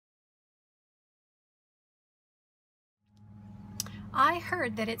I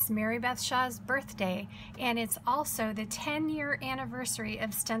heard that it's Mary Beth Shaw's birthday, and it's also the 10-year anniversary of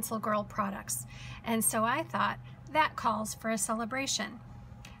StencilGirl products. And so I thought that calls for a celebration.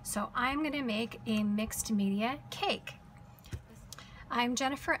 So I'm going to make a mixed media cake. I'm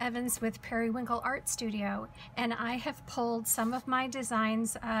Jennifer Evans with Periwinkle Art Studio, and I have pulled some of my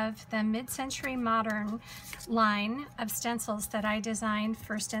designs of the mid-century modern line of stencils that I designed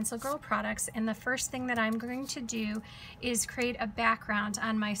for StencilGirl products. And the first thing that I'm going to do is create a background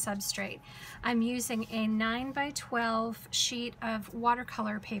on my substrate. I'm using a 9x12 sheet of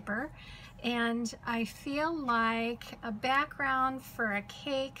watercolor paper, and I feel like a background for a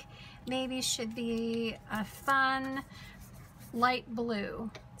cake maybe should be a fun light blue.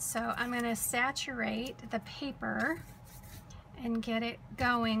 So I'm going to saturate the paper and get it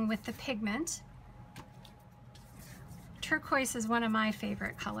going with the pigment. Turquoise is one of my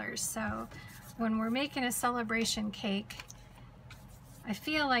favorite colors, so when we're making a celebration cake, I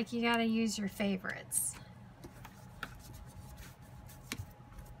feel like you got to use your favorites.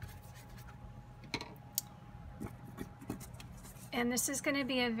 And this is going to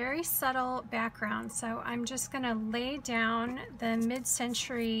be a very subtle background, so I'm just going to lay down the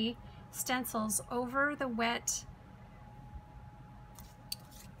mid-century stencils over the wet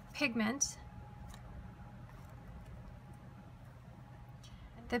pigment.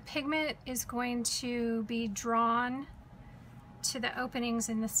 The pigment is going to be drawn to the openings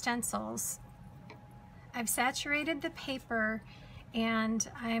in the stencils. I've saturated the paper, and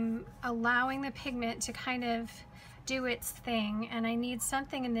I'm allowing the pigment to kind of do its thing, and I need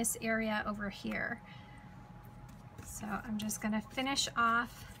something in this area over here. So I'm just going to finish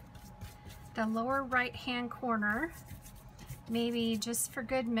off the lower right hand corner, maybe just for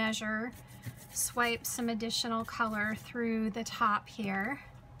good measure swipe some additional color through the top here,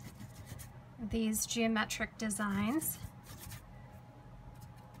 these geometric designs.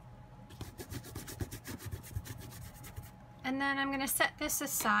 And then I'm going to set this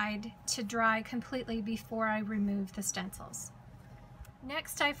aside to dry completely before I remove the stencils.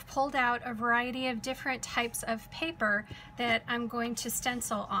 Next, I've pulled out a variety of different types of paper that I'm going to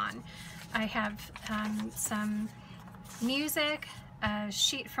stencil on. I have some music, a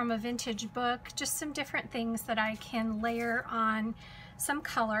sheet from a vintage book, just some different things that I can layer on some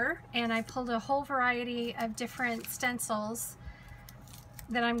color, and I pulled a whole variety of different stencils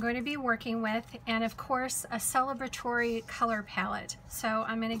that I'm going to be working with, and of course a celebratory color palette. So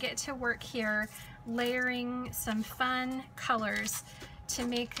I'm going to get to work here layering some fun colors to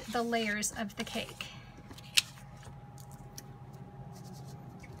make the layers of the cake.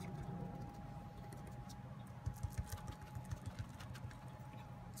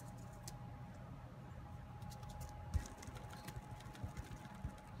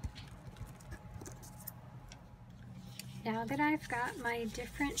 Now that I've got my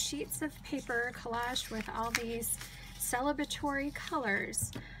different sheets of paper collaged with all these celebratory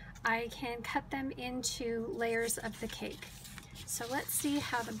colors, I can cut them into layers of the cake. So let's see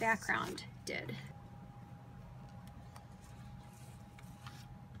how the background did.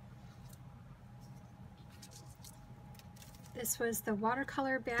 This was the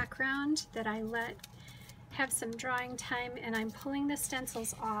watercolor background that I let have some drying time, and I'm pulling the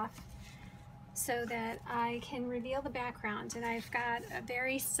stencils off so that I can reveal the background. And I've got a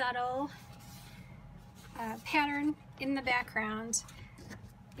very subtle pattern in the background,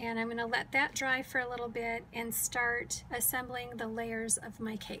 and I'm going to let that dry for a little bit and start assembling the layers of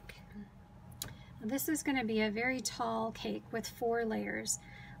my cake. Now, this is going to be a very tall cake with 4 layers,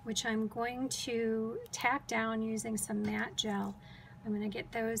 which I'm going to tack down using some matte gel. I'm going to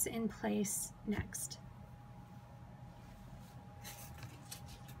get those in place next.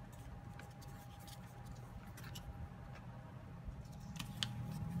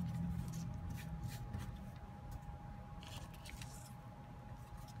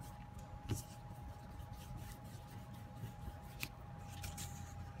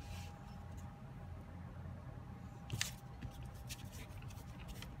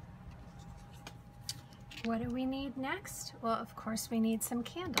 What do we need next? Well, of course we need some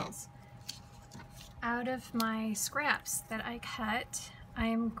candles. Out of my scraps that I cut,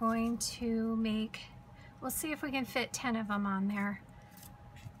 I'm going to make, we'll see if we can fit 10 of them on there.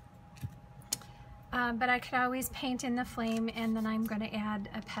 But I could always paint in the flame, and then I'm going to add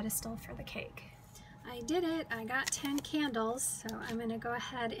a pedestal for the cake. I did it, I got 10 candles, so I'm going to go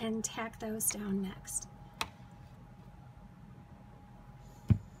ahead and tack those down next.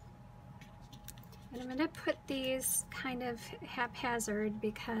 And I'm going to put these kind of haphazard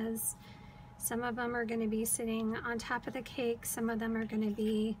because some of them are going to be sitting on top of the cake, some of them are going to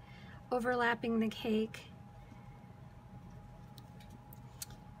be overlapping the cake.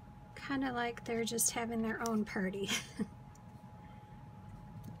 kind of like they're just having their own party.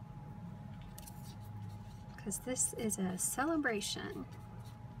 Because this is a celebration.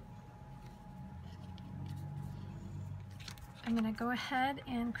 I'm going to go ahead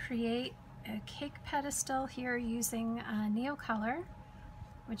and create a cake pedestal here using Neocolor,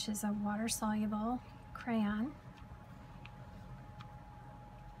 which is a water-soluble crayon.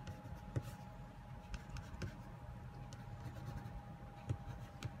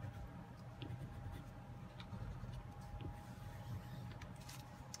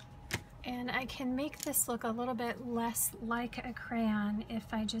 And I can make this look a little bit less like a crayon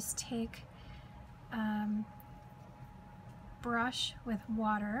if I just take brush with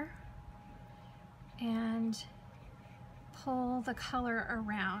water and pull the color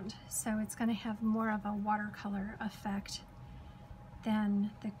around. So it's going to have more of a watercolor effect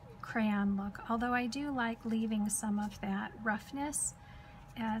than the crayon look. Although I do like leaving some of that roughness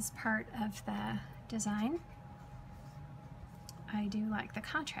as part of the design. I do like the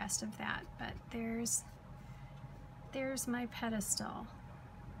contrast of that, but there's my pedestal.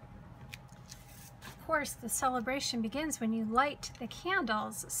 Of course, the celebration begins when you light the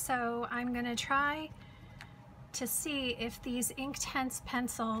candles, so I'm going to try to see if these Inktense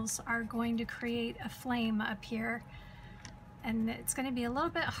pencils are going to create a flame up here. And it's going to be a little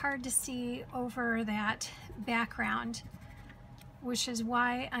bit hard to see over that background, which is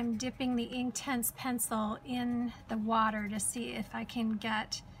why I'm dipping the Inktense pencil in the water to see if I can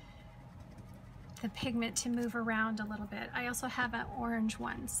get the pigment to move around a little bit. I also have an orange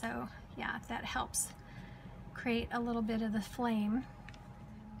one, so yeah, that helps create a little bit of the flame.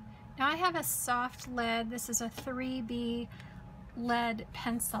 Now I have a soft lead. This is a 3B lead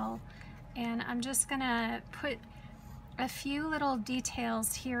pencil, and I'm just gonna put a few little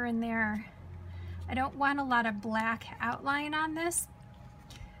details here and there. I don't want a lot of black outline on this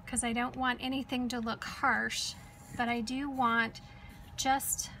because I don't want anything to look harsh, but I do want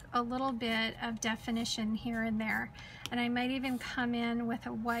just a little bit of definition here and there. And I might even come in with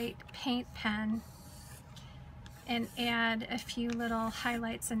a white paint pen and add a few little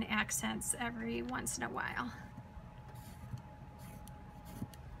highlights and accents every once in a while.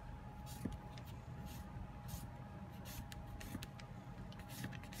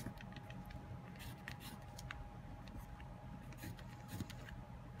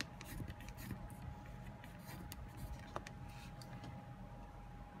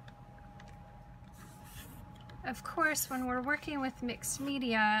 Of course, when we're working with mixed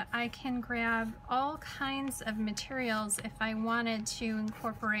media, I can grab all kinds of materials if I wanted to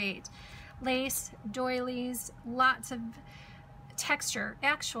incorporate lace, doilies, lots of texture,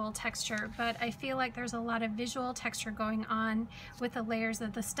 actual texture, but I feel like there's a lot of visual texture going on with the layers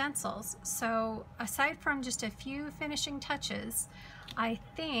of the stencils. So aside from just a few finishing touches, I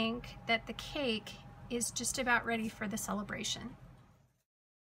think that the cake is just about ready for the celebration.